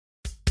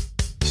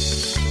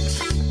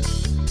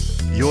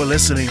You're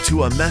listening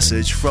to a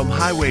message from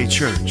Highway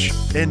Church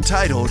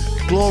entitled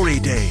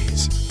Glory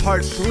Days,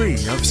 Part 3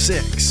 of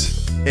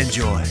 6.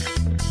 Enjoy.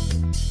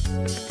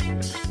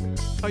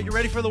 Are you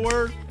ready for the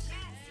Word?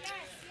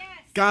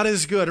 God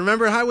is good.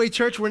 Remember, Highway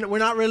Church, we're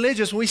not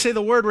religious. When we say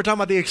the Word, we're talking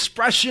about the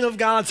expression of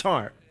God's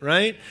heart,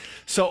 right?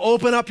 So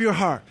open up your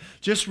heart.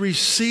 Just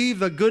receive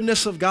the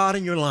goodness of God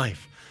in your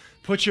life.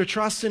 Put your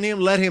trust in Him.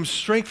 Let Him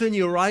strengthen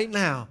you right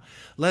now.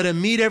 Let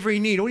Him meet every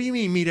need. What do you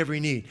mean meet every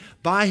need?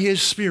 By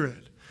His Spirit.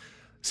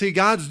 See,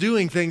 God's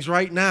doing things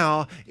right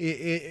now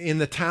in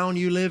the town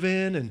you live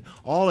in and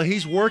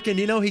He's working.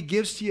 You know, He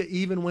gives to you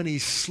even when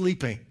He's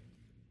sleeping.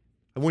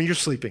 And when you're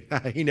sleeping,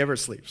 He never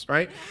sleeps,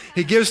 right?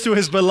 He gives to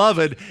His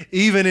beloved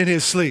even in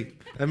His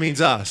sleep. That means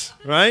us,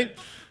 right?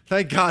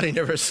 Thank God He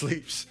never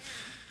sleeps.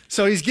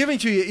 So He's giving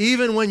to you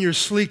even when you're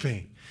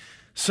sleeping.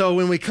 So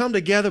when we come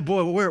together,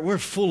 boy, we're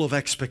full of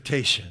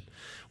expectation.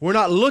 We're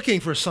not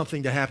looking for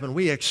something to happen.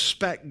 We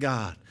expect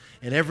God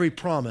and every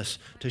promise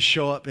to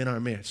show up in our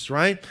midst,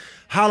 right?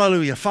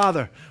 Hallelujah.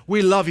 Father,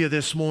 we love you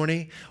this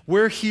morning.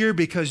 We're here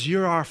because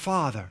you're our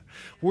Father.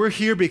 We're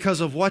here because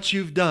of what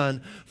you've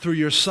done through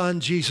your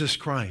Son, Jesus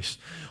Christ.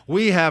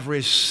 We have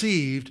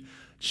received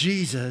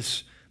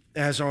Jesus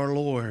as our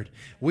Lord.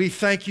 We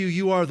thank you.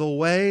 You are the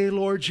way,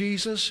 Lord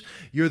Jesus.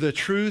 You're the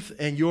truth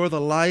and you're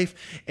the life.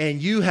 And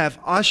you have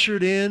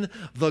ushered in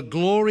the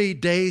glory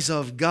days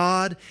of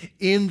God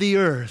in the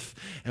earth.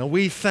 And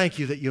we thank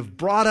you that you've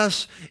brought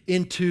us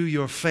into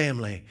your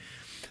family,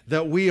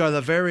 that we are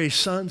the very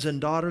sons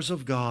and daughters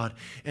of God,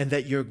 and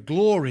that your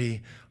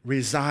glory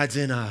resides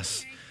in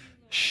us.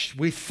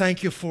 We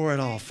thank you for it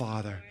all,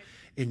 Father.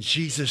 In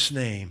Jesus'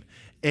 name,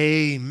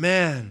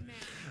 amen.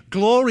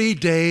 Glory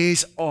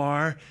days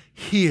are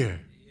here.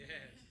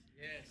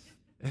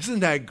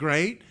 Isn't that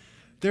great?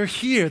 They're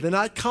here. They're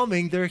not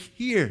coming. They're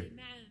here.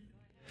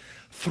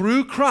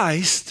 Through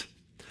Christ,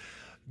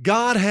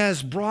 God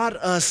has brought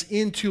us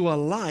into a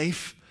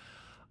life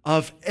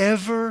of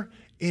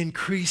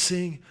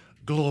ever-increasing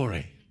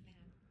glory.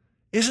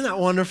 Isn't that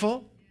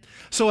wonderful?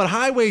 So at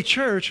Highway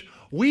Church,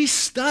 we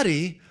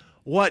study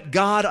what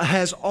God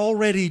has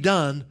already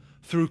done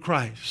through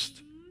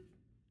Christ.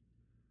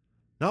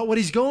 Not what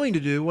He's going to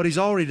do, what He's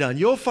already done.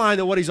 You'll find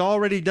that what He's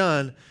already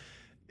done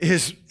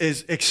is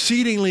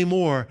exceedingly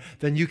more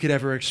than you could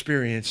ever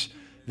experience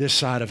this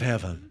side of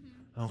heaven.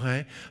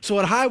 Okay? So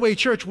at Highway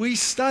Church, we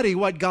study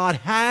what God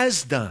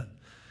has done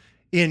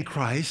in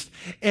Christ,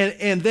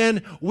 and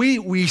then we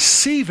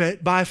receive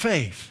it by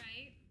faith.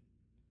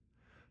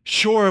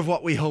 Sure of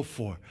what we hope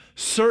for,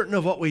 certain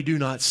of what we do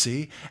not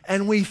see,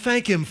 and we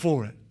thank Him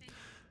for it.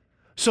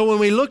 So when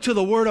we look to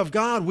the Word of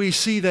God, we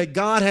see that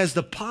God has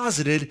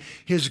deposited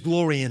His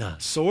glory in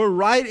us. So we're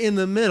right in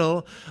the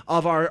middle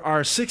of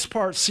our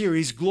six-part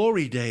series,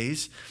 Glory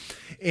Days.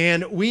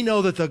 And we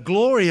know that the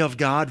glory of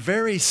God,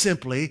 very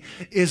simply,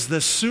 is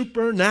the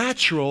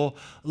supernatural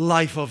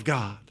life of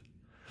God.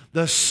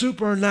 The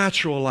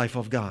supernatural life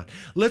of God.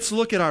 Let's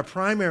look at our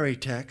primary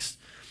text,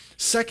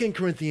 2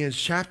 Corinthians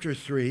chapter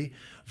 3,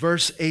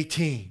 verse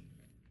 18.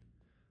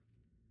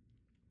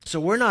 So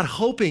we're not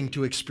hoping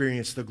to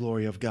experience the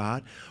glory of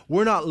God.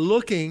 We're not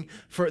looking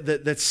for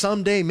that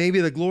someday maybe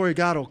the glory of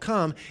God will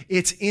come.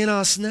 It's in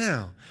us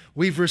now.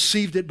 We've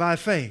received it by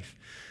faith.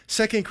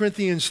 2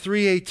 Corinthians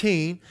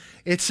 3:18,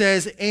 it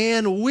says,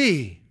 "And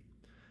we,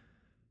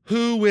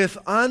 who with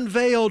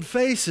unveiled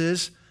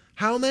faces,"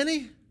 how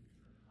many?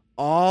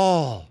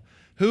 All.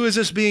 Who is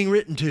this being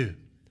written to?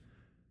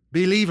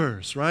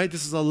 Believers, right?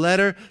 This is a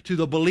letter to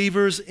the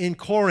believers in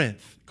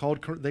Corinth.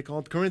 They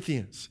called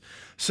Corinthians.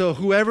 So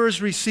whoever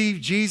has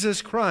received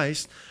Jesus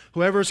Christ,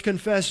 whoever has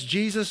confessed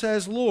Jesus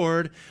as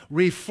Lord,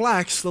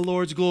 reflects the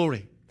Lord's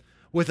glory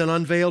with an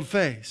unveiled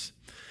face,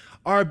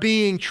 are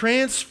being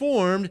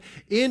transformed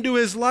into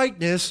His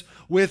likeness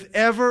with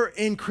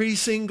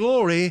ever-increasing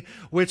glory,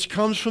 which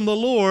comes from the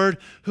Lord,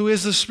 who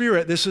is the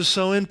Spirit. This is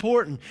so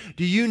important.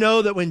 Do you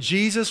know that when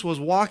Jesus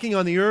was walking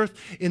on the earth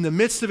in the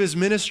midst of His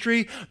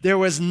ministry, there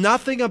was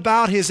nothing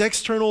about His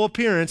external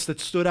appearance that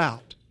stood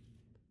out?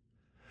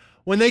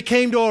 When they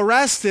came to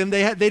arrest Him,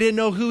 they didn't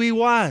know who He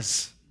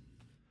was.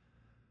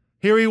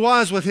 Here He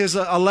was with His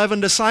 11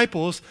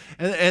 disciples,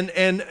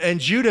 and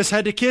Judas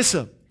had to kiss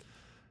Him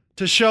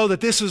to show that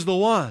this is the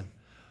one.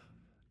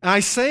 And I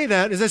say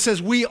that as it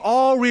says, we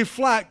all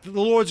reflect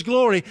the Lord's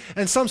glory.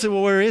 And some say,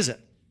 well, where is it?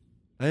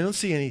 I don't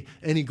see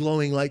any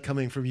glowing light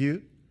coming from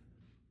you.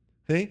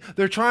 See?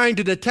 They're trying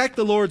to detect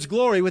the Lord's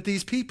glory with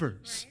these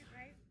peepers.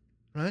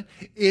 Right?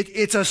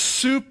 It's a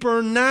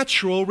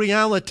supernatural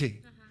reality.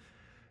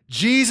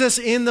 Jesus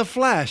in the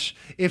flesh,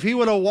 if He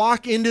were to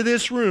walk into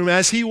this room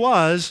as He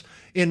was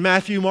in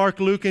Matthew, Mark,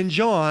 Luke, and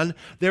John,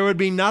 there would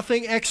be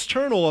nothing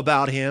external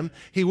about Him.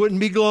 He wouldn't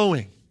be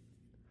glowing.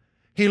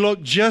 He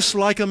looked just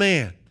like a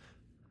man.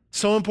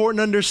 So important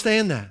to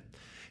understand that.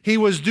 He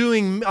was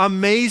doing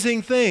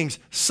amazing things.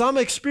 Some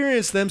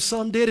experienced them,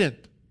 some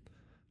didn't.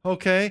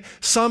 Okay?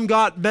 Some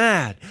got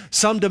mad.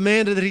 Some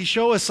demanded that He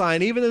show a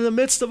sign, even in the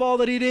midst of all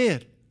that He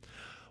did.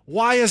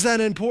 Why is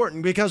that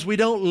important? Because we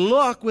don't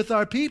look with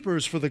our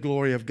peepers for the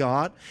glory of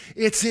God.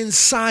 It's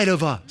inside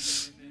of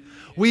us.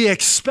 We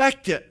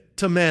expect it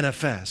to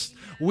manifest.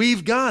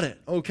 We've got it,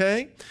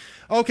 okay?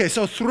 Okay,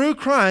 so through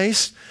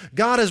Christ,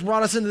 God has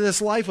brought us into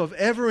this life of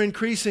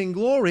ever-increasing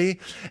glory,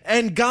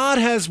 and God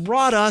has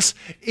brought us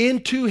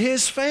into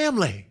His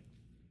family.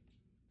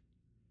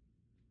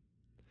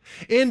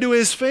 Into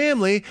His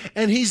family,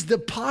 and He's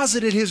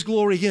deposited His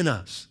glory in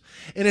us.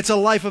 And it's a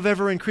life of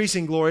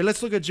ever-increasing glory.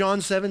 Let's look at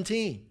John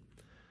 17.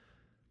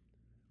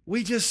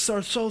 We just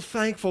are so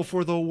thankful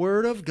for the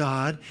Word of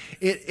God.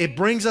 It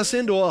brings us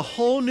into a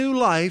whole new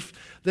life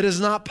that is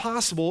not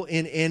possible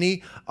in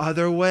any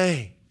other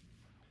way.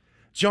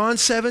 John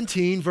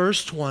 17,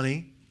 verse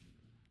 20,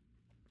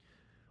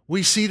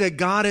 we see that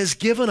God has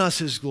given us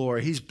His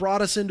glory. He's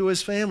brought us into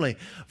His family.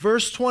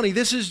 Verse 20,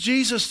 this is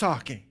Jesus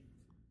talking.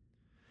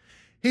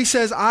 He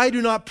says, I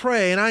do not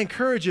pray, and I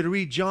encourage you to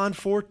read John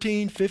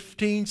 14,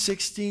 15,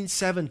 16,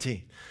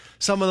 17.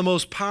 Some of the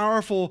most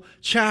powerful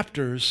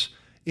chapters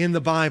in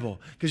the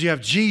Bible, because you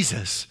have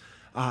Jesus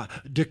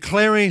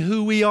declaring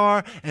who we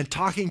are and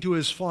talking to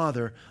His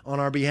Father on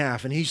our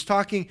behalf. And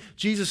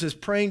Jesus is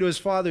praying to His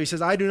Father. He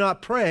says, I do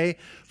not pray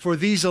for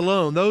these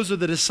alone. Those are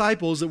the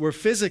disciples that were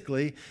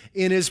physically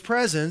in His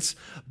presence,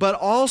 but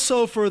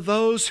also for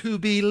those who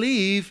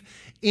believe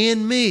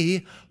in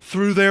me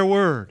through their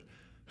word.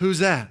 Who's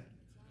that?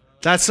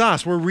 That's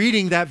us. We're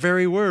reading that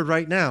very word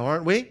right now,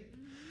 aren't we?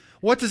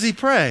 What does He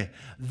pray?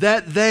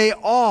 That they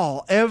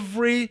all,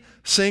 every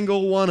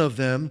single one of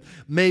them,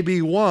 may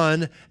be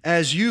one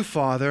as you,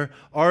 Father,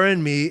 are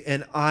in me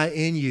and I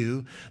in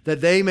you,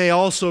 that they may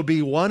also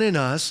be one in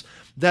us,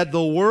 that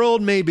the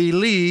world may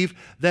believe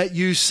that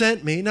you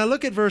sent me. Now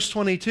look at verse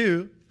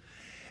 22.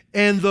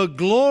 And the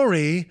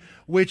glory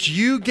which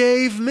you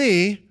gave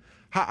me,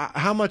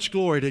 how much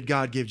glory did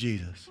God give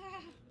Jesus?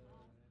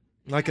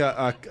 Like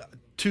a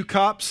 2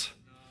 cups?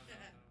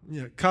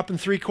 Cup and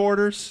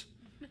 3/4?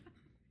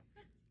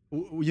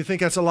 You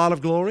think that's a lot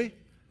of glory?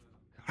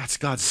 That's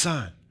God's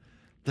Son.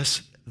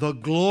 The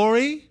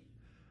glory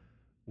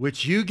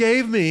which you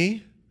gave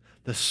me,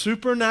 the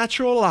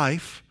supernatural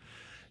life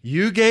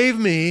you gave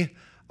me,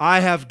 I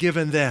have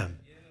given them.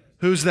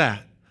 Who's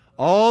that?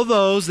 All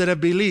those that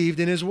have believed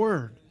in His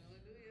word.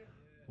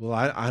 Well,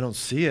 I don't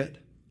see it.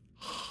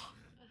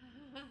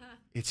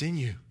 It's in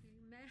you.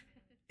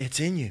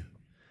 It's in you.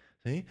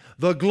 See?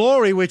 The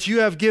glory which you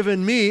have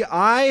given me,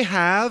 I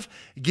have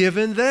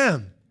given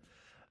them,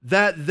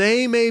 that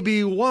they may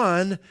be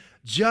one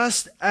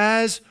just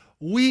as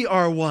we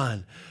are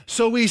one.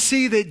 So we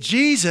see that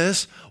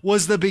Jesus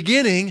was the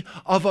beginning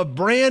of a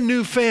brand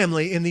new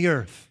family in the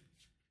earth.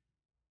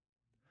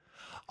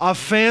 A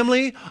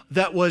family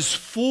that was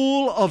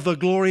full of the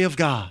glory of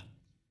God.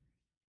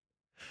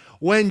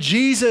 When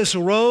Jesus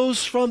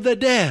rose from the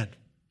dead,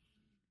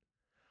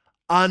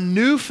 a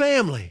new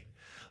family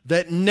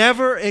that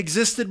never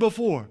existed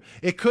before.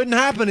 It couldn't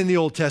happen in the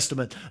Old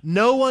Testament.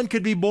 No one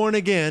could be born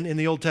again in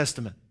the Old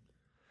Testament.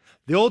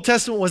 The Old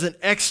Testament was an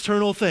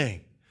external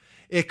thing.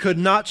 It could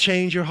not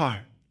change your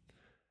heart.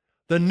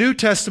 The New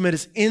Testament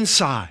is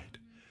inside.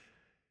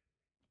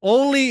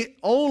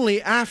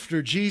 Only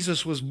after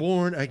Jesus was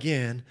born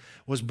again,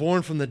 was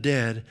born from the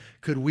dead,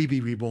 could we be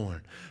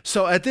reborn.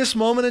 So at this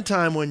moment in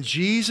time, when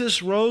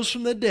Jesus rose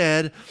from the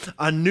dead,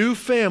 a new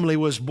family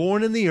was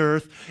born in the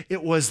earth.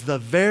 It was the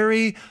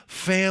very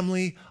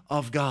family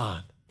of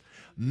God.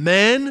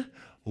 Men,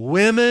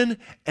 women,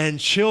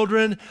 and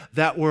children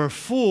that were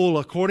full,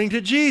 according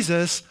to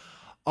Jesus,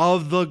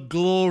 of the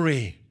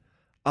glory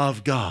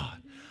of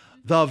God.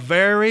 The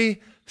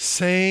very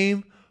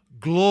same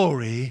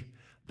glory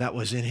that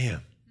was in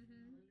Him.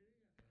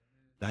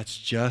 That's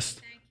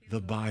just the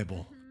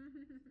Bible.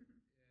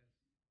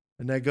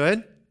 Isn't that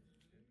good?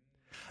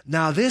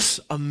 Now,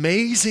 this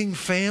amazing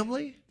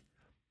family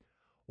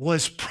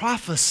was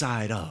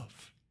prophesied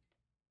of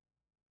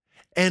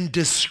and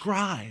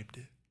described.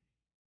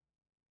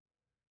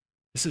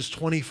 This is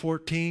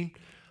 2014,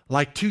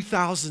 like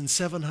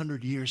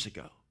 2,700 years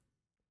ago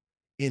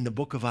in the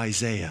book of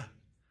Isaiah.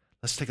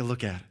 Let's take a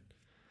look at it.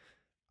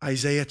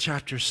 Isaiah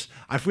chapters.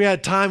 If we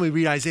had time, we'd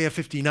read Isaiah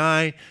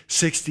 59,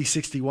 60,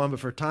 61,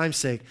 but for time's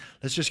sake,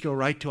 let's just go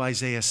right to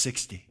Isaiah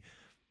 60,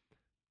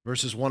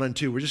 verses 1 and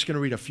 2. We're just going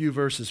to read a few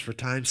verses for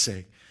time's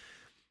sake.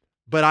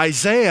 But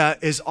Isaiah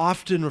is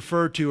often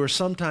referred to or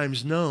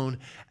sometimes known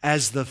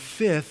as the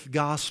fifth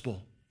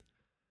gospel.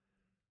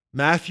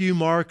 Matthew,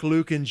 Mark,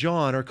 Luke, and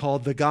John are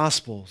called the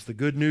Gospels, the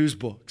good news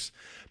books,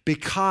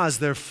 because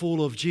they're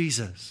full of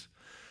Jesus.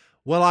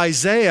 Well,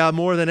 Isaiah,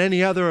 more than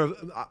any other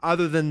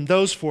than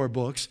those 4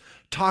 books,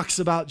 talks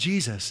about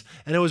Jesus.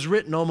 And it was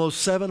written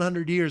almost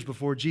 700 years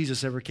before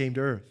Jesus ever came to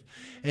earth.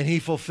 And He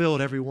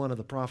fulfilled every one of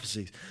the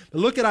prophecies.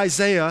 But look at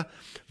Isaiah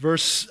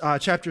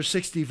chapter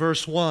 60,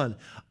 verse 1.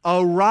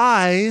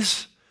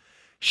 Arise,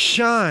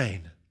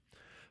 shine,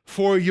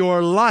 for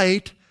your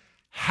light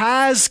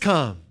has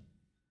come.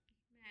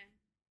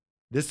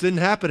 This didn't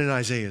happen in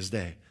Isaiah's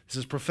day. This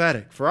is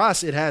prophetic. For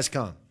us, it has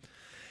come.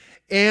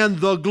 and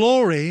the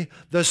glory,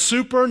 the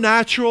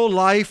supernatural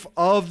life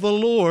of the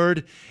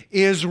Lord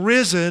is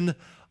risen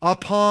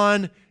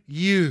upon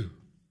you.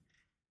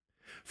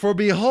 For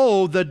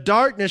behold, the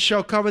darkness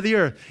shall cover the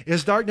earth.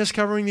 Is darkness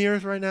covering the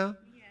earth right now?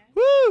 Yeah.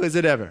 Woo! Is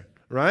it ever?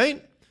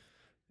 Right?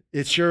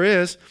 It sure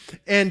is.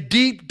 And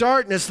deep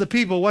darkness, the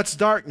people. What's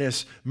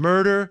darkness?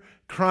 Murder,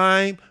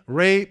 crime,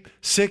 rape,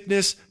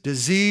 sickness,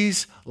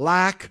 disease,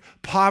 lack,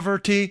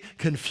 poverty,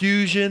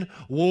 confusion,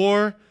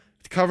 war.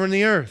 It's covering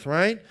the earth,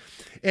 right?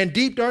 And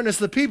deep darkness,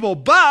 the people.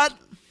 But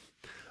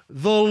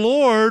the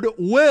Lord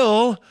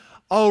will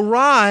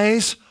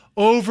arise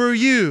over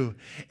you,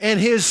 and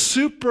his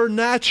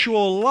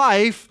supernatural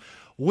life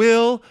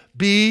will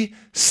be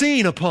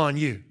seen upon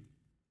you. Amen.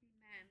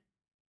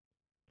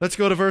 Let's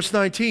go to verse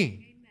 19.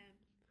 Amen.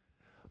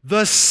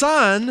 The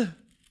sun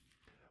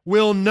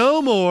will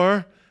no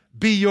more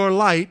be your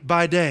light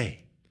by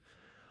day,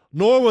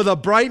 nor will the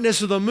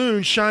brightness of the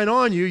moon shine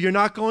on you. You're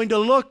not going to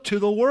look to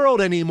the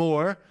world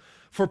anymore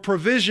for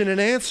provision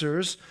and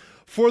answers,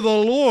 for the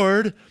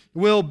Lord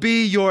will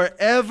be your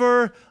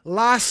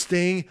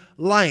everlasting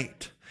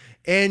light,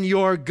 and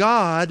your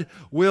God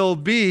will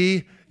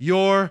be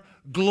your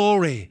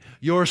glory,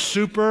 your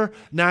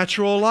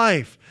supernatural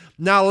life.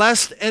 Now,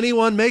 lest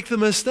anyone make the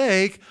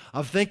mistake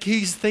of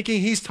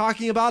thinking he's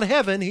talking about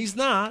heaven, he's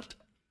not.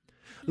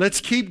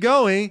 Let's keep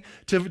going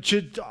to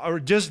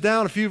just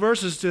down a few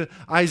verses to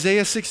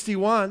Isaiah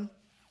 61.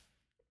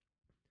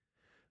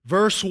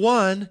 Verse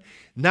 1,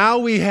 now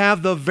we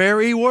have the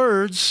very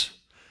words.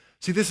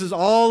 See, this is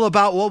all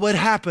about what would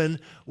happen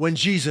when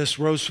Jesus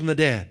rose from the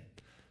dead.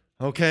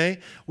 Okay?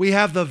 We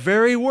have the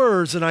very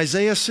words in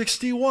Isaiah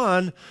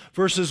 61,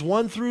 verses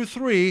 1 through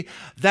 3,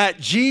 that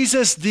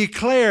Jesus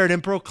declared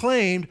and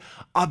proclaimed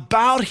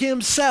about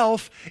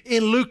himself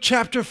in Luke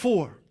chapter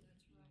 4.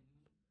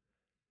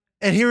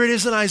 And here it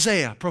is in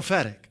Isaiah,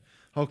 prophetic.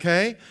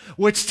 Okay?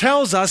 Which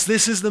tells us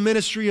this is the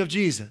ministry of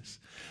Jesus.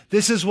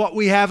 This is what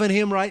we have in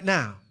him right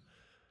now.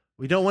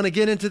 We don't want to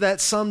get into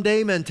that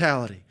someday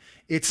mentality.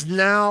 It's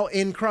now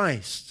in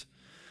Christ.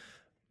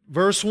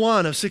 Verse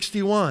 1 of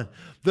 61.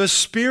 The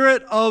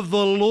Spirit of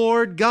the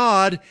Lord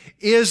God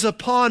is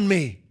upon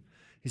me.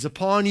 He's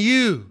upon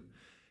you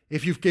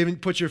if you've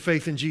put your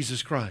faith in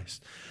Jesus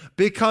Christ.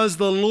 Because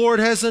the Lord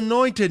has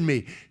anointed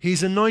me.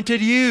 He's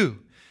anointed you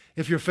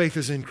if your faith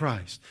is in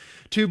Christ.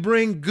 To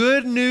bring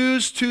good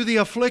news to the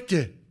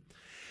afflicted.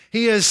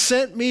 He has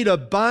sent me to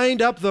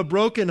bind up the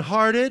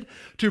brokenhearted,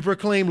 to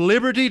proclaim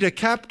liberty to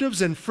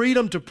captives and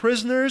freedom to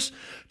prisoners,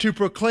 to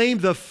proclaim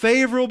the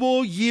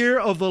favorable year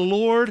of the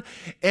Lord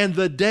and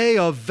the day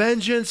of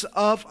vengeance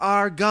of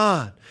our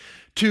God,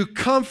 to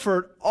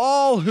comfort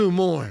all who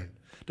mourn.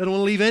 Doesn't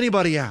want to leave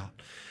anybody out.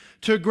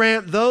 To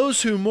grant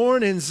those who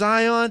mourn in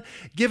Zion,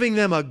 giving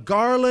them a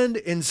garland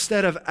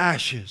instead of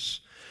ashes,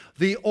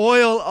 the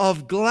oil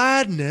of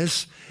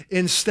gladness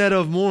instead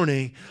of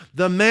mourning,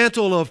 the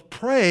mantle of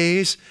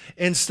praise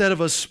instead of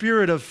a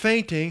spirit of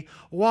fainting.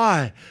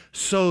 Why?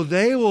 So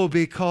they will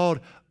be called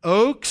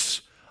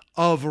oaks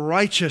of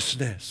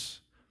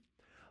righteousness,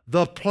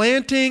 the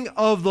planting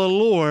of the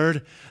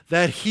Lord,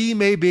 that he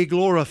may be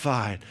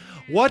glorified.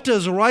 What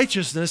does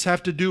righteousness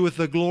have to do with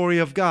the glory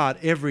of God?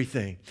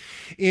 Everything.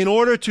 In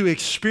order to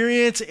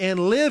experience and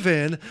live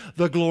in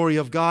the glory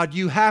of God,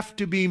 you have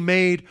to be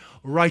made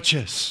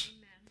righteous.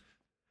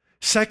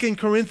 2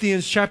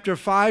 Corinthians chapter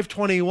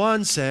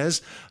 5:21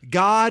 says,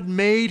 God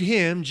made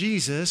him,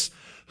 Jesus,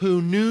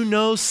 who knew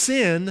no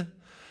sin,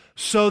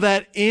 so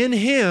that in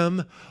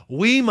him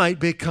we might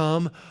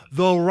become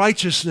the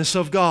righteousness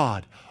of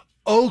God.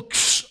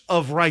 Oaks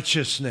of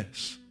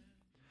righteousness.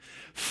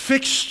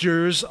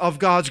 Fixtures of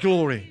God's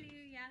glory.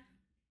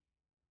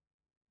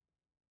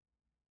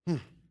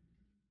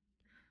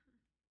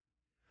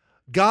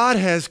 God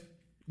has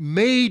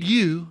made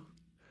you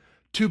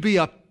to be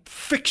a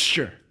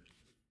fixture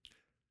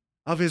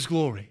of his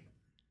glory,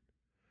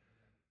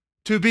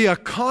 to be a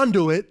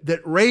conduit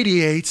that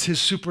radiates his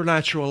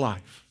supernatural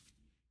life.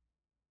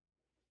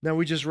 Now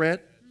we just read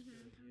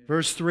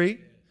verse 3,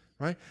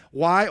 right?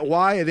 Why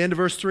at the end of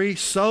verse 3?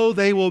 So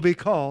they will be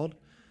called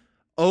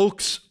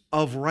oaks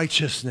of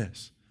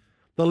righteousness.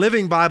 The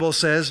Living Bible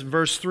says in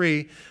verse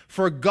 3,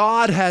 for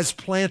God has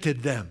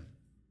planted them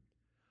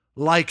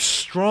like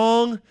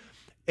strong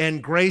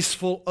and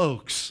graceful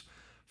oaks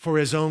for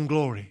his own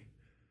glory.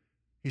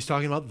 He's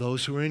talking about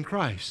those who are in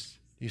Christ.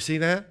 You see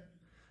that?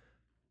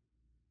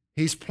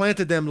 He's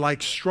planted them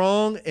like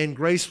strong and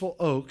graceful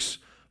oaks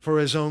for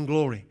his own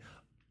glory.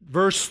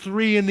 Verse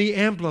 3 in the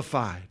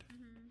Amplified.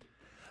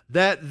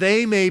 That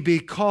they may be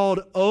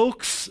called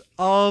oaks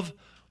of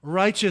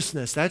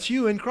righteousness. That's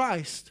you in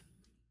Christ.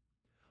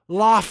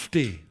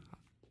 Lofty.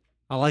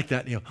 I like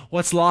that, Neil.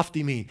 What's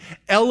lofty mean?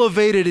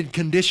 Elevated in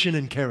condition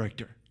and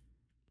character.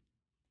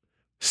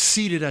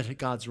 Seated at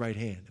God's right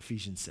hand,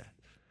 Ephesians said.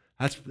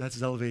 That's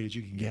as elevated as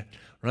you can get,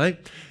 right?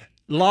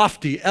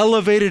 Lofty,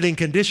 elevated in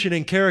condition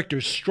and character,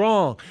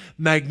 strong,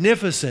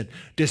 magnificent,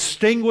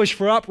 distinguished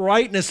for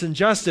uprightness and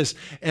justice,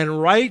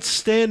 and right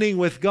standing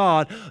with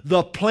God,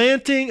 the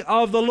planting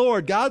of the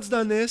Lord. God's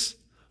done this,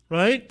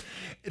 right?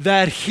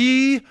 That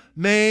he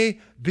may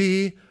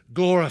be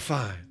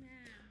glorified.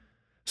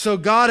 So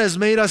God has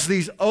made us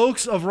these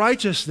oaks of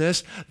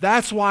righteousness.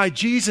 That's why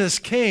Jesus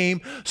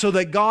came, so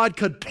that God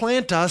could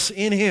plant us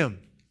in him.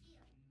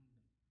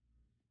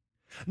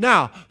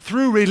 Now,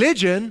 through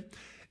religion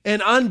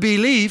and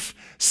unbelief,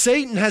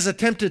 Satan has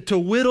attempted to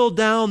whittle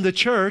down the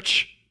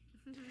church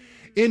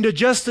into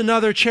just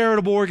another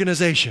charitable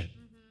organization.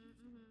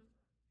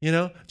 You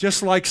know,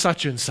 just like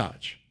such and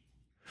such.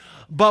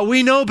 But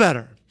we know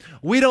better.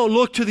 We don't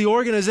look to the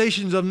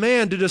organizations of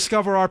man to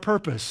discover our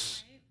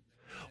purpose.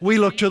 We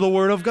look to the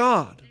Word of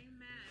God.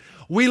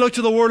 We look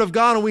to the Word of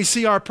God and we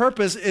see our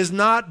purpose is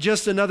not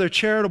just another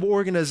charitable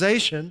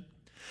organization,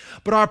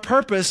 but our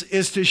purpose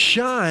is to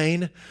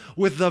shine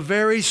with the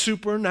very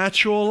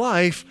supernatural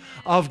life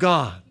of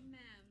God.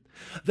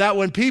 That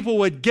when people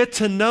would get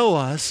to know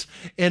us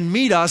and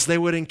meet us, they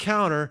would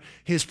encounter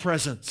His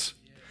presence.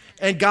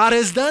 And God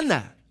has done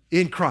that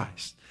in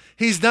Christ.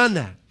 He's done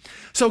that.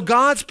 So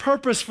God's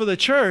purpose for the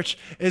church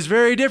is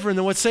very different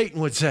than what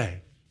Satan would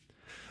say.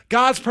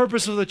 God's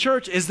purpose for the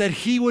church is that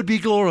He would be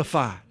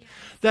glorified,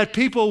 that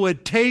people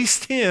would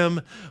taste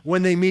Him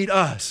when they meet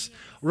us.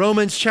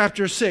 Romans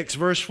chapter 6,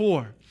 verse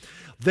 4.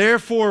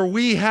 Therefore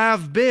we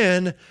have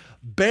been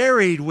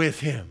buried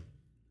with Him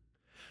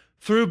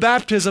through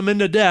baptism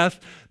into death.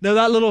 Now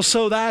that little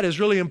 "so that" is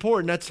really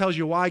important. That tells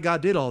you why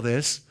God did all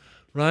this,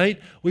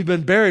 right? We've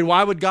been buried.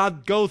 Why would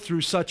God go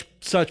through such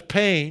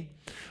pain?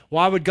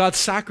 Why would God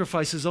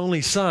sacrifice His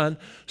only Son?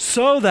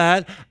 So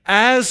that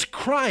as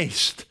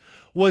Christ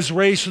was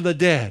raised from the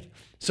dead.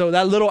 So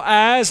that little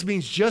 "as"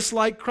 means just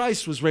like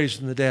Christ was raised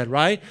from the dead,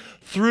 right?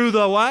 Through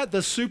the what?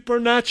 The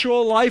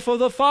supernatural life of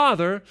the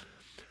Father.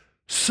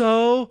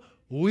 So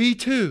we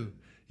too,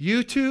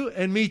 you too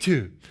and me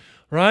too,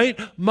 right?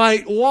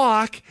 Might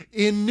walk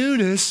in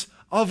newness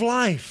of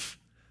life.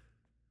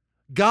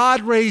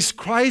 God raised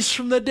Christ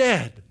from the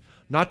dead,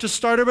 not to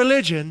start a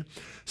religion,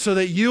 so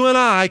that you and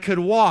I could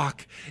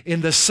walk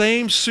in the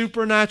same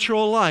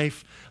supernatural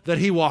life that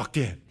He walked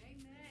in.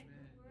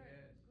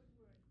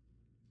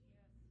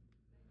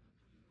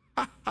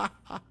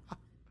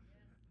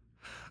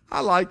 I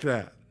like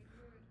that.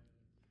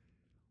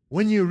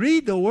 When you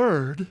read the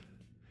Word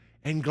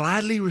and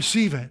gladly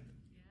receive it,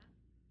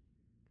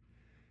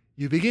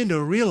 you begin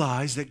to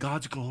realize that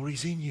God's glory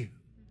is in you.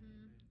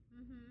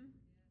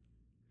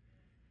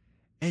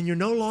 And you're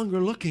no longer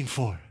looking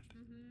for it,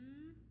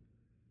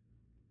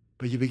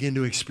 but you begin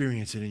to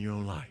experience it in your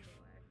own life.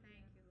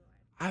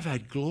 I've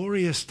had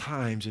glorious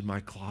times in my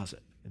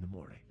closet in the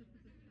morning.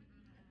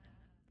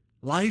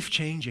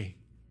 Life-changing.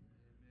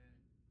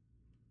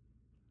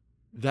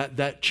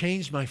 That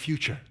changed my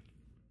future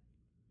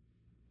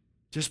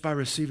just by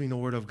receiving the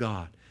Word of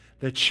God.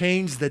 That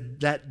changed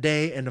that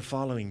day and the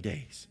following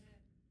days.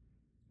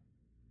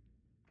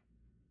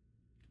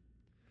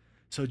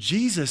 So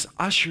Jesus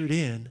ushered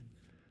in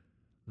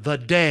the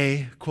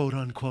day, quote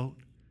unquote,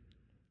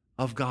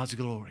 of God's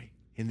glory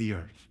in the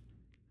earth.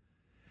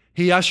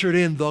 He ushered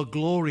in the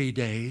glory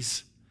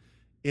days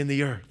in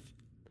the earth.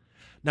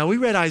 Now we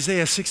read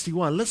Isaiah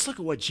 61. Let's look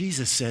at what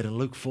Jesus said in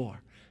Luke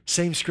 4.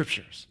 Same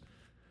scriptures.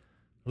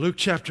 Luke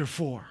chapter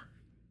 4.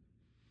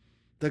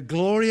 The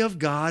glory of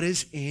God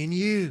is in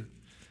you.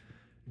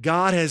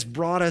 God has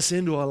brought us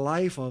into a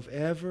life of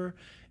ever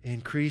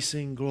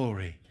increasing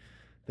glory.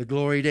 The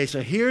glory day.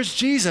 So here's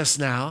Jesus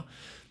now,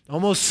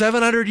 almost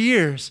 700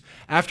 years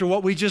after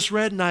what we just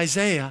read in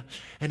Isaiah,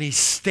 and He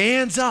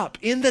stands up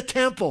in the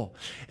temple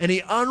and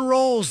He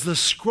unrolls the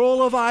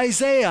scroll of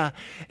Isaiah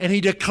and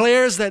He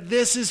declares that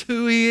this is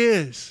who He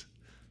is.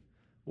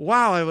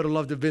 Wow, I would have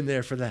loved to have been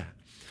there for that.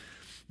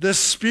 The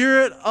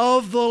Spirit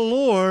of the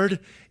Lord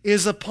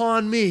is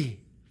upon me,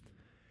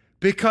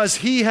 because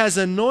He has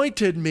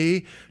anointed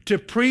me to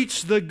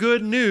preach the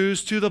good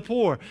news to the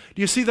poor.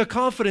 Do you see the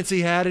confidence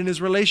He had in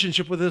His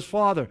relationship with His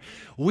Father?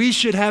 We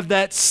should have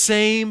that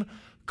same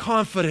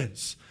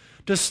confidence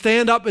to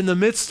stand up in the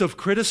midst of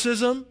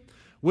criticism,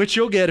 which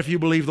you'll get if you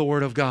believe the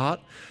Word of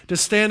God, to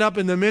stand up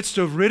in the midst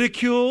of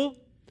ridicule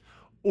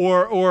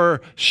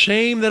or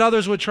shame that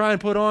others would try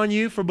and put on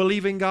you for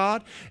believing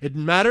God. It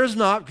matters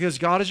not, because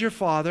God is your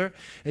Father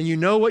and you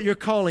know what your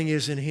calling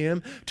is in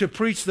Him, to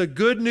preach the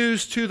good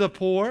news to the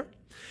poor.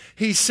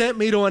 He sent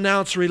me to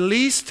announce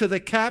release to the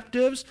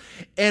captives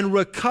and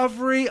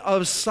recovery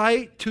of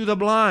sight to the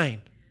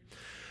blind,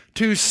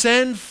 to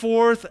send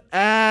forth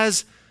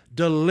as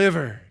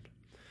delivered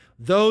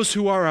those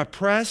who are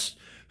oppressed,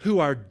 who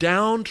are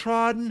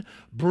downtrodden,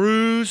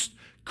 bruised,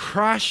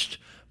 crushed,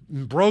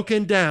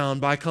 broken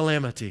down by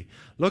calamity.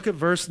 Look at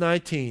verse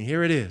 19.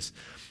 Here it is.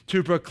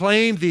 To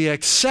proclaim the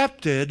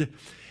accepted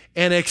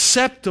and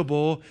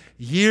acceptable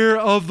year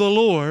of the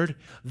Lord,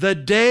 the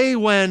day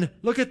when,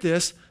 look at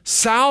this,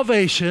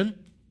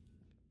 salvation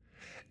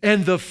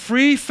and the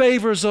free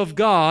favors of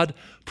God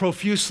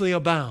profusely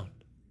abound.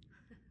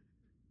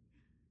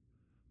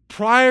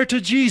 Prior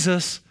to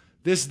Jesus,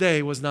 this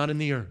day was not in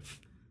the earth.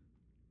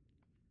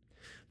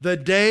 The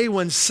day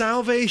when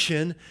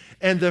salvation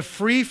and the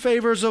free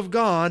favors of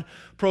God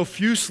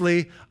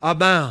profusely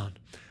abound.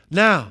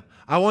 Now,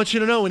 I want you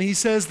to know when he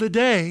says the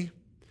day,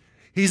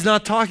 he's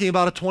not talking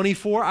about a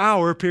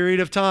 24-hour period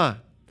of time.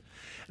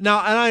 Now,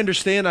 and I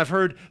understand, I've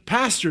heard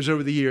pastors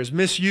over the years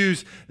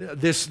misuse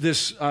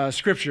this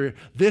scripture.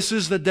 This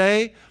is the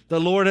day the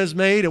Lord has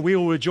made, and we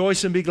will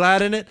rejoice and be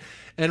glad in it.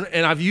 And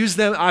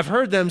I've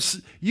heard them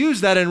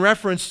use that in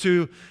reference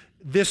to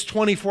this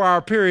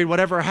 24-hour period.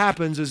 Whatever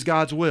happens is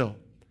God's will.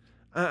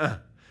 In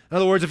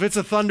other words, if it's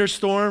a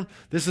thunderstorm,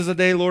 this is the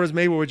day the Lord has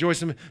made, we'll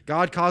rejoice in.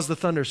 God caused the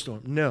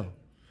thunderstorm. No.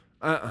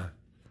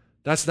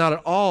 That's not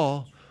at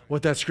all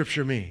what that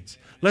scripture means.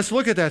 Let's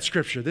look at that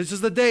scripture. This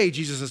is the day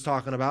Jesus is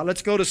talking about.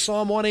 Let's go to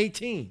Psalm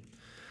 118.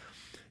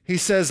 He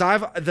says,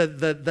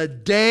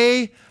 the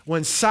day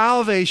when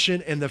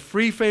salvation and the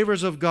free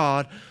favors of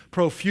God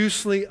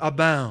profusely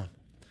abound.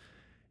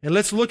 And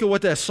let's look at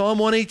what that Psalm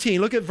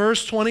 118, look at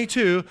verse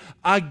 22.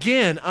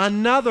 Again,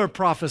 another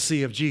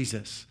prophecy of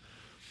Jesus.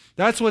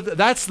 That's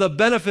the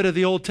benefit of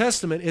the Old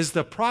Testament, is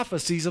the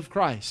prophecies of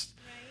Christ.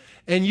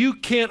 And you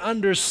can't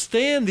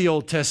understand the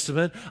Old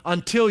Testament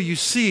until you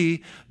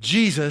see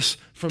Jesus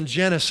from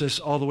Genesis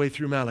all the way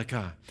through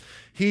Malachi.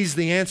 He's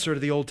the answer to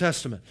the Old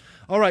Testament.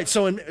 All right,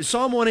 so in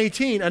Psalm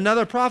 118,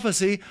 another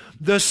prophecy,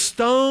 the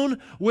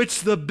stone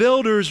which the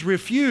builders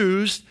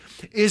refused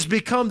is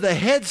become the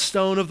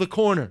headstone of the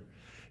corner.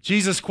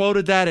 Jesus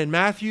quoted that in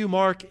Matthew,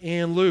 Mark,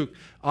 and Luke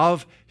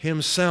of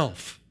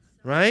himself,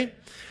 right?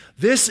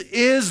 This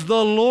is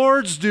the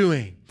Lord's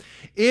doing.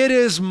 It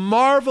is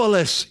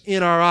marvelous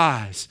in our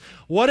eyes.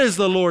 What is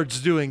the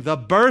Lord's doing? The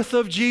birth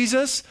of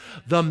Jesus,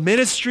 the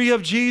ministry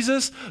of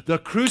Jesus, the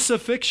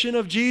crucifixion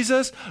of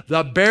Jesus,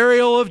 the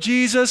burial of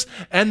Jesus,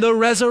 and the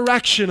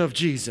resurrection of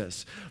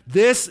Jesus.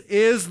 This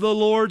is the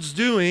Lord's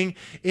doing.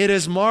 It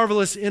is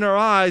marvelous in our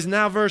eyes.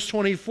 Now verse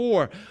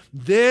 24.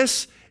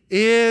 This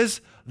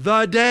is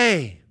the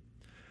day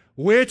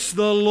which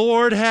the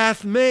Lord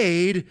hath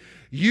made.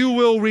 You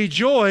will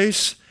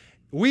rejoice.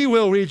 We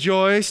will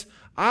rejoice.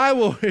 I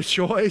will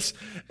rejoice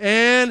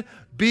and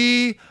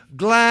be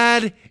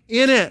glad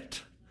in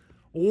it.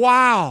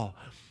 Wow.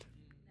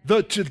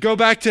 To go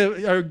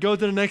to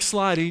the next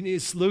slide.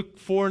 It's Luke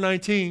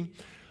 4:19.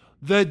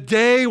 The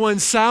day when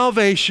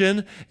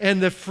salvation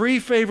and the free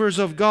favors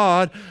of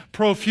God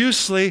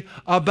profusely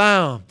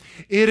abound.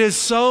 It is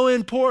so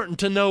important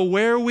to know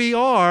where we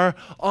are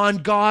on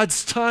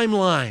God's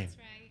timeline. That's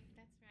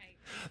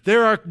right.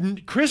 There are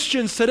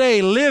Christians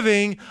today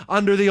living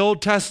under the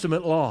Old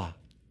Testament law.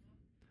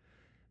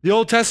 The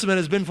Old Testament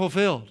has been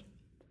fulfilled.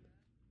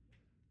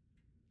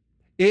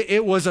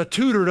 It was a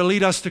tutor to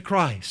lead us to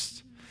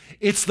Christ.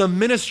 It's the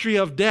ministry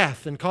of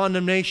death and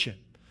condemnation.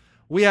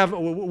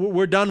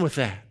 We're done with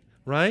that,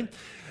 right?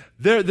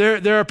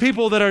 There are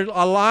people that are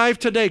alive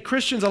today,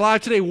 Christians alive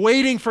today,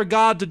 waiting for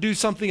God to do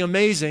something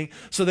amazing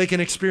so they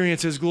can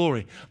experience His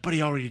glory. But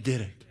He already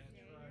did it.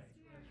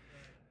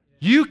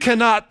 You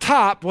cannot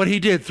top what He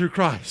did through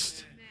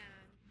Christ.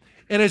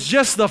 And it's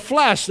just the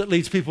flesh that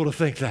leads people to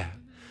think that.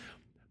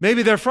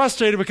 Maybe they're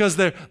frustrated because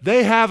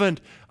they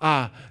haven't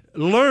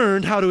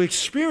learned how to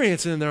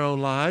experience it in their own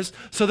lives,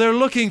 so they're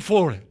looking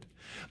for it.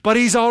 But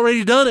He's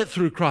already done it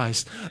through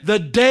Christ. The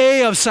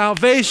day of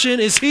salvation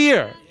is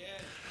here.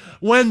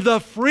 When the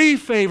free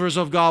favors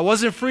of God,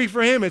 wasn't free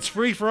for Him, it's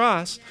free for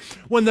us.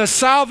 When the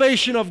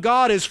salvation of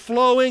God is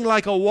flowing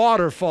like a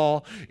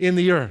waterfall in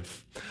the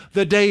earth,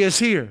 the day is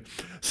here.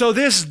 So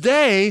this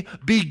day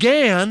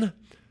began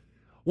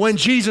when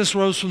Jesus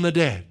rose from the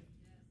dead.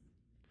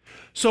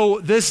 So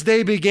this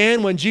day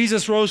began when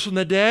Jesus rose from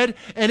the dead,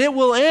 and it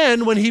will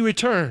end when He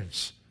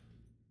returns.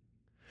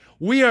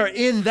 We are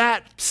in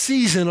that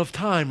season of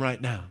time right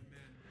now.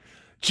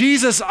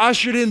 Jesus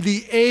ushered in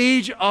the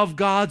age of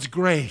God's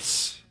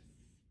grace.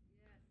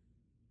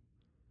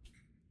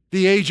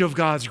 The age of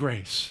God's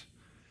grace.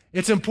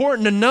 It's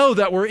important to know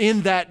that we're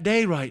in that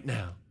day right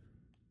now.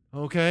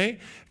 Okay?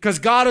 Because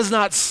God is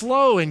not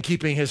slow in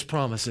keeping His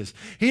promises.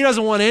 He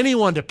doesn't want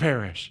anyone to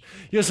perish.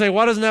 You'll say,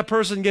 why doesn't that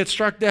person get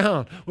struck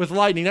down with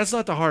lightning? That's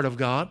not the heart of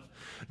God.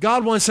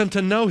 God wants them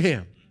to know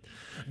Him.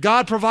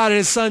 God provided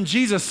His Son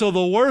Jesus so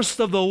the worst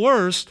of the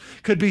worst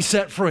could be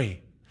set free.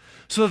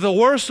 So that the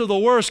worst of the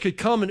worst could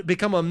come and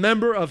become a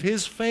member of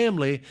His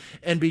family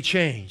and be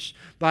changed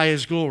by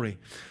His glory.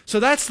 So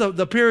that's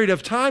the period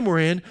of time we're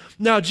in.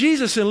 Now,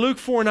 Jesus in Luke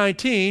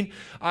 4:19,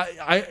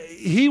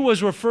 He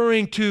was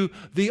referring to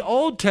the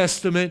Old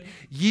Testament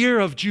year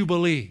of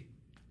Jubilee.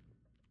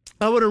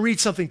 I want to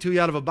read something to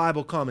you out of a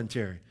Bible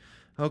commentary,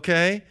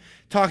 okay?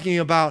 Talking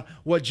about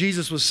what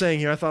Jesus was saying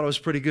here. I thought it was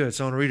pretty good,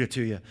 so I want to read it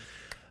to you.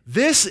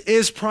 This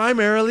is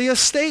primarily a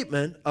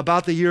statement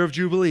about the year of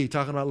Jubilee,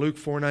 talking about Luke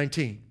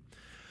 4:19.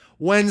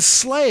 When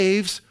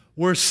slaves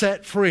were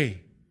set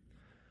free,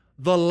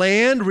 the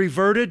land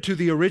reverted to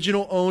the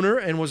original owner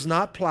and was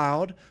not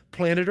plowed,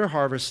 planted, or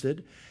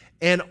harvested,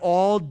 and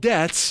all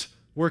debts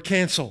were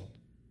canceled.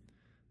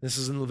 This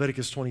is in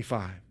Leviticus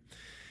 25.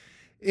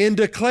 In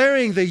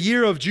declaring the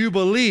year of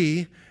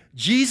Jubilee,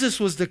 Jesus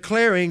was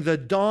declaring the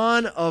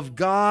dawn of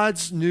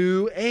God's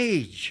new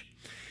age.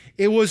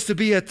 It was to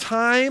be a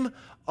time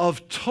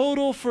of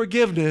total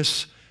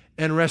forgiveness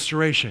and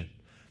restoration.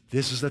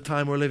 This is the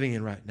time we're living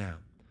in right now.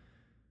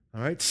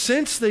 All right?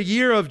 Since the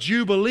year of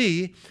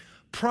Jubilee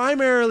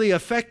primarily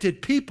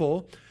affected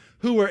people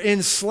who were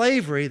in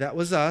slavery, that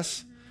was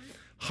us,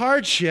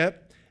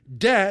 hardship,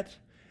 debt,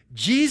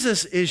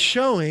 Jesus is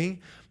showing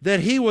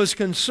that he was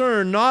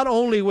concerned not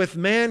only with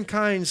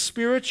mankind's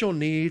spiritual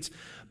needs,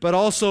 but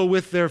also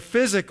with their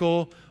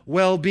physical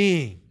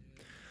well-being.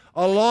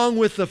 Along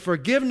with the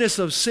forgiveness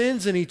of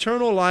sins and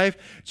eternal life,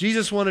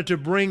 Jesus wanted to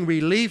bring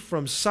relief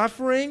from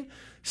suffering,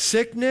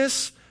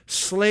 sickness,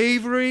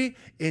 slavery,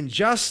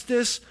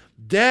 injustice,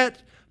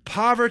 debt,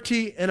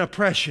 poverty, and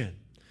oppression.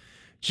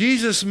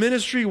 Jesus'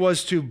 ministry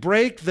was to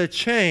break the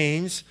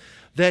chains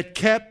that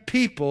kept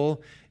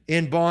people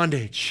in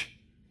bondage.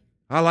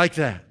 I like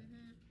that.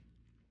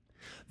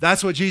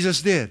 That's what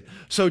Jesus did.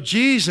 So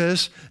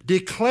Jesus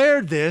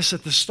declared this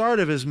at the start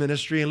of his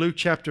ministry in Luke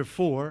chapter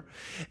 4,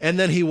 and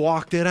then he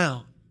walked it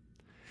out.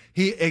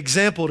 He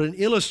exampled and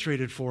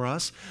illustrated for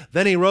us.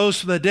 Then he rose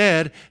from the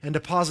dead and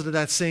deposited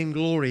that same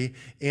glory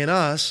in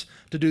us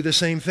to do the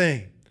same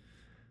thing.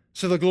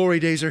 So the glory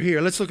days are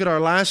here. Let's look at our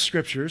last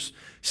scriptures.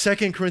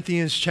 2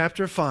 Corinthians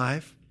chapter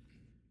 5,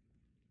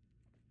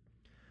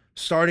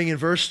 starting in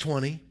verse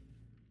 20.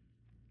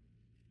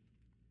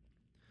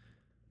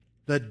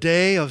 The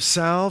day of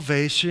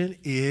salvation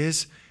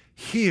is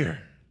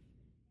here.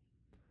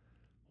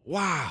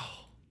 Wow.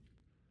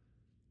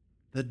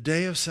 The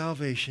day of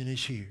salvation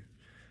is here.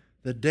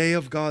 The day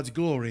of God's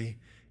glory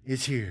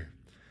is here.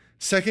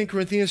 2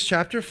 Corinthians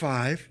chapter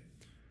 5,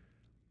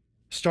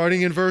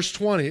 starting in verse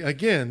 20.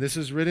 Again, this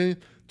is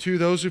written to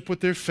those who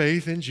put their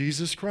faith in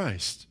Jesus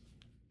Christ.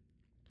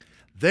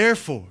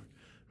 Therefore,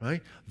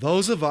 right,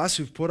 those of us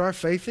who've put our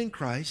faith in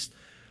Christ,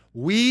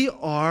 we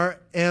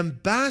are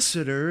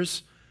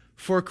ambassadors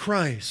for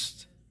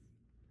Christ,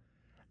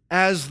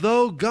 as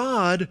though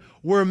God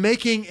were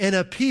making an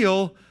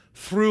appeal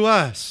through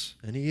us.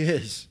 And he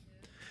is.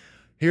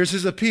 Here's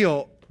his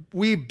appeal.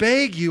 We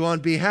beg you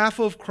on behalf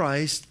of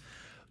Christ,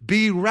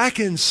 be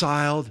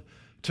reconciled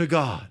to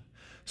God.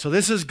 So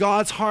this is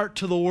God's heart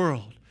to the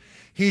world.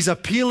 He's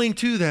appealing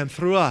to them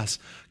through us.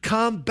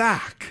 Come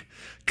back.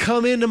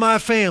 Come into my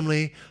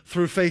family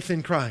through faith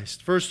in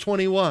Christ. Verse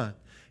 21.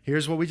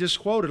 Here's what we just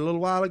quoted a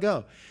little while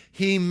ago.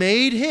 He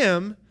made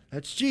him,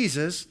 that's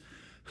Jesus,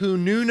 who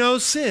knew no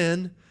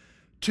sin,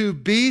 to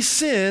be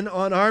sin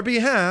on our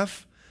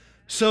behalf,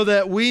 so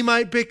that we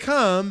might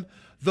become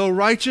the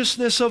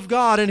righteousness of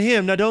God in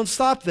him. Now don't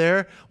stop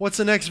there. What's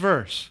the next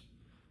verse?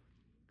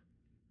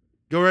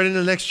 Go right into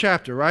the next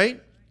chapter,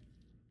 right?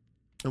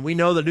 And we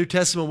know the New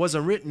Testament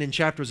wasn't written in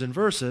chapters and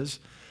verses,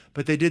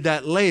 but they did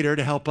that later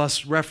to help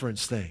us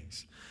reference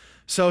things.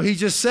 So he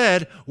just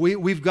said,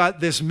 we've got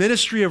this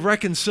ministry of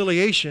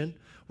reconciliation.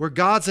 We're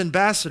God's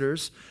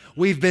ambassadors.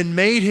 We've been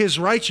made his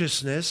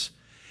righteousness,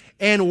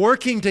 and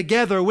working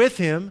together with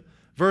him.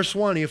 Verse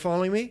 1, are you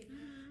following me?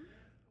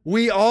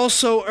 We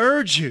also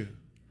urge you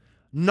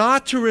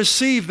not to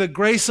receive the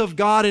grace of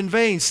God in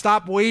vain.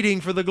 Stop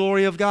waiting for the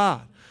glory of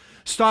God.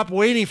 Stop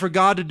waiting for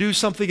God to do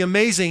something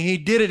amazing. He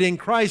did it in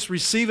Christ.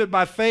 Receive it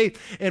by faith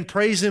and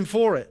praise him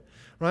for it.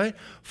 Right?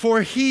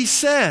 For he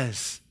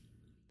says,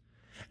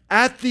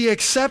 at the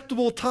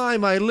acceptable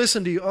time I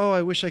listened to you. Oh,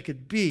 I wish I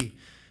could be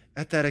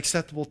at that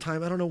acceptable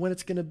time. I don't know when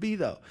it's going to be,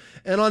 though.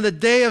 And on the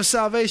day of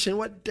salvation,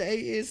 what day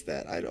is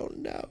that? I don't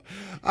know.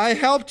 I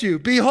helped you.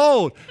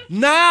 Behold,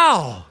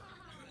 now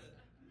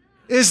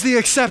is the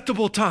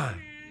acceptable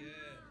time.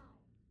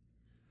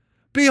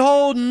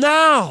 Behold,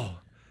 now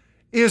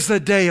is the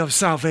day of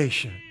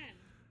salvation.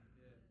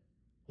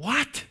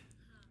 What?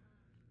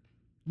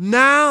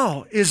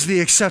 Now is the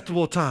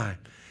acceptable time.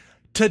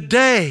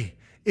 Today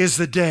is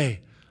the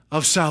day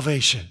of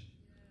salvation.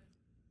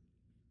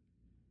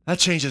 That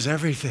changes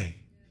everything.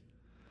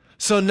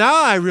 So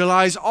now I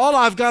realize all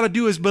I've got to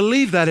do is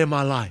believe that in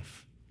my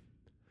life.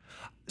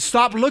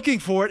 Stop looking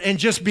for it and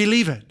just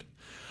believe it.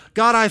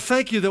 God, I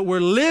thank you that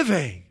we're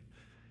living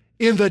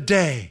in the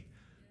day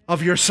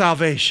of your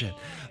salvation.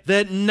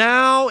 That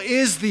now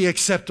is the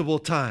acceptable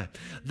time.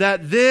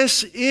 That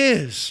this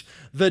is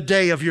the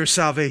day of your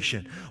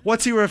salvation.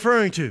 What's he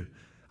referring to?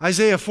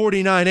 Isaiah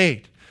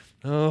 49:8.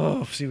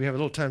 Oh, see, we have a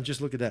little time.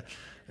 Just look at that.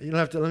 You don't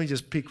have to, let me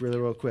just peek really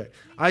real quick.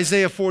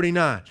 Isaiah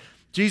 49.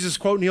 Jesus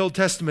quoting the Old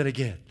Testament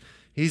again.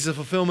 He's the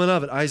fulfillment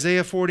of it.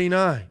 Isaiah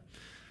 49.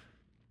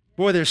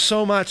 Boy, there's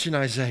so much in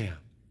Isaiah.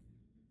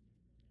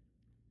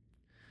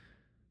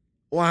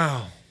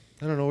 Wow.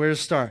 I don't know where to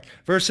start.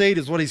 Verse 8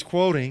 is what he's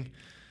quoting.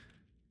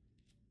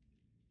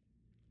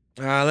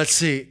 Let's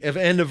see. At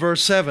the end of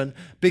verse 7.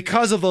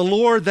 Because of the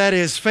Lord that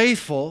is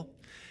faithful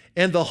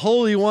and the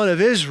Holy One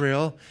of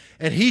Israel,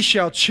 and he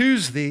shall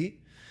choose thee.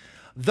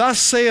 Thus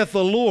saith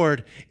the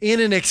Lord,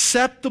 in an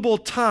acceptable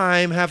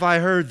time have I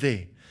heard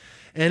thee,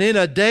 and in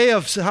a day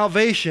of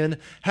salvation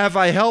have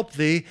I helped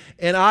thee,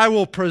 and I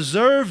will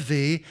preserve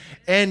thee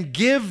and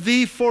give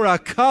thee for a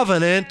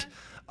covenant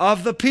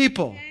of the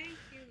people,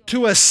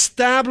 to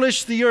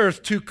establish the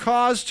earth, to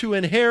cause to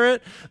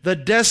inherit the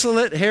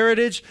desolate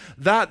heritage,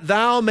 that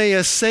thou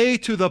mayest say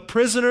to the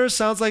prisoners,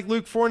 sounds like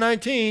Luke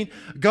 4:19,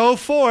 go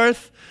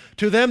forth,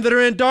 To them that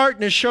are in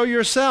darkness, show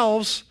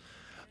yourselves.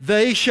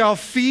 They shall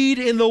feed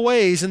in the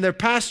ways, and their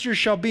pastures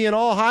shall be in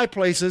all high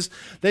places.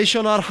 They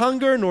shall not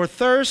hunger nor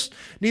thirst,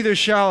 neither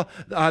shall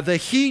the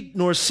heat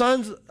nor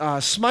sun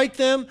smite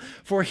them.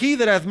 For he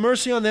that hath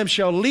mercy on them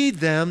shall lead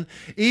them.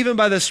 Even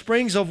by the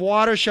springs of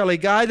water shall he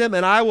guide them.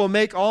 And I will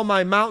make all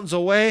my mountains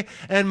a way,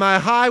 and my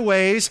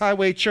highways,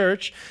 Highway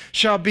Church,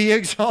 shall be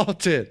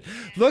exalted.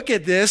 Look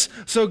at this.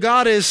 So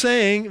God is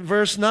saying,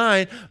 verse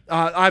 9,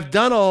 I've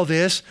done all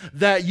this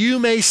that you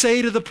may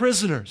say to the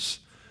prisoners.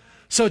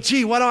 So,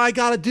 gee, what do I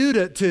got to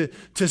do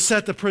to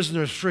set the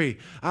prisoners free?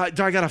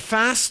 Do I got to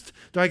fast?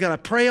 Do I got to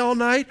pray all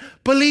night?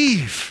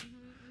 Believe.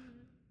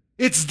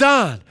 It's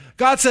done.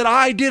 God said,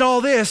 I did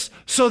all this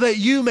so that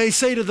you may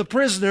say to the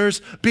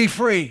prisoners, be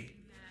free.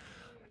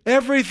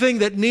 Everything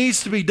that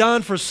needs to be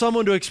done for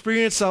someone to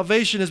experience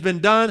salvation has been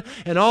done,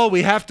 and all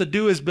we have to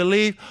do is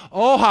believe.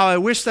 Oh, how I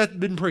wish that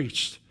had been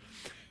preached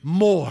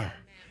more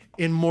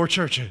in more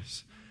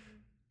churches.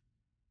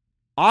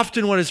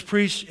 Often what is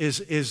preached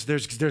is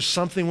there's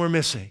something we're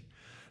missing.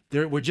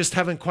 We just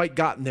haven't quite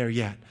gotten there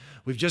yet.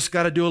 We've just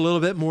got to do a little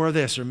bit more of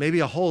this, or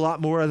maybe a whole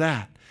lot more of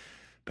that.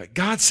 But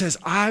God says,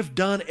 I've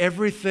done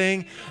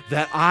everything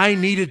that I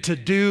needed to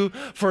do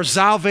for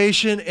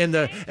salvation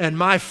and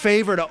my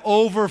favor to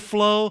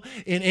overflow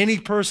in any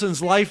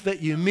person's life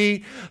that you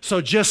meet.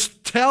 So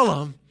just tell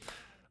them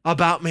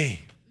about me.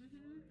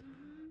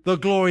 The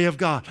glory of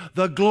God.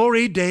 The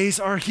glory days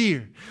are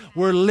here.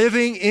 We're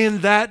living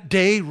in that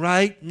day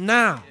right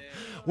now.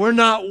 We're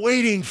not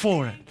waiting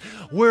for it.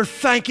 We're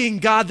thanking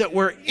God that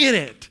we're in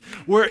it.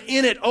 We're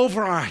in it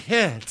over our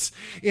heads.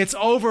 It's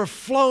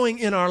overflowing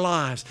in our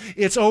lives.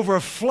 It's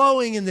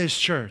overflowing in this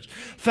church.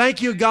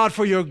 Thank you, God,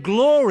 for your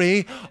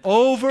glory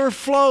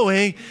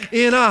overflowing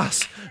in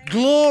us.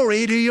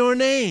 Glory to your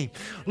name.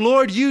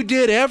 Lord, you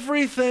did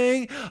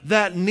everything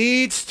that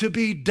needs to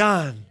be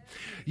done.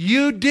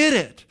 You did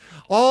it.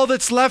 All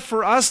that's left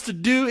for us to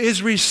do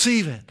is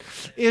receive it,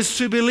 is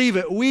to believe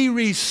it. We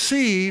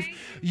receive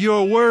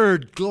your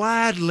word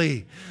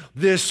gladly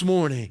this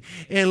morning.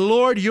 And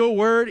Lord, your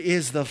word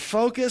is the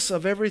focus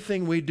of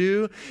everything we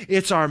do.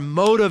 It's our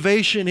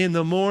motivation in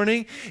the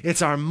morning.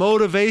 It's our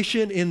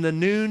motivation in the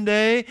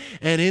noonday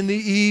and in the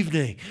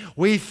evening.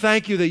 We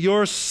thank you that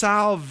your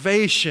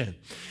salvation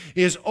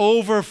is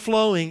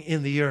overflowing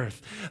in the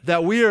earth,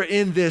 that we are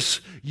in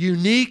this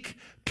unique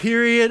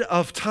period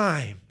of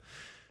time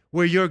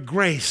where your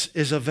grace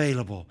is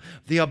available,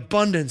 the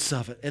abundance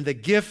of it, and the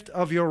gift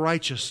of your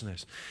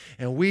righteousness.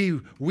 And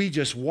we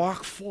just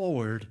walk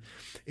forward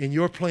in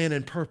your plan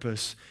and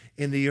purpose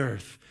in the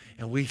earth.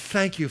 And we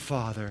thank you,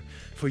 Father,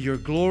 for your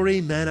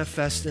glory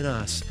manifest in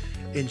us.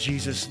 In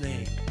Jesus'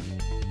 name.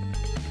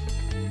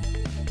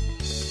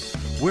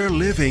 We're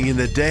living in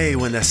the day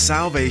when the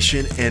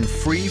salvation and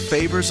free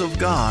favors of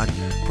God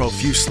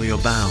profusely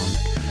abound.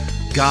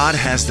 God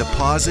has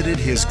deposited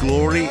His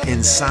glory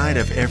inside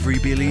of every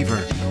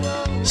believer.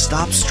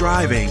 Stop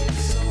striving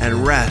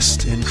and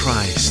rest in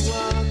Christ.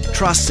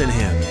 Trust in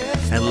Him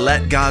and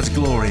let God's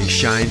glory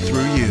shine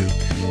through you.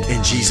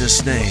 In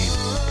Jesus' name,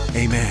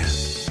 amen.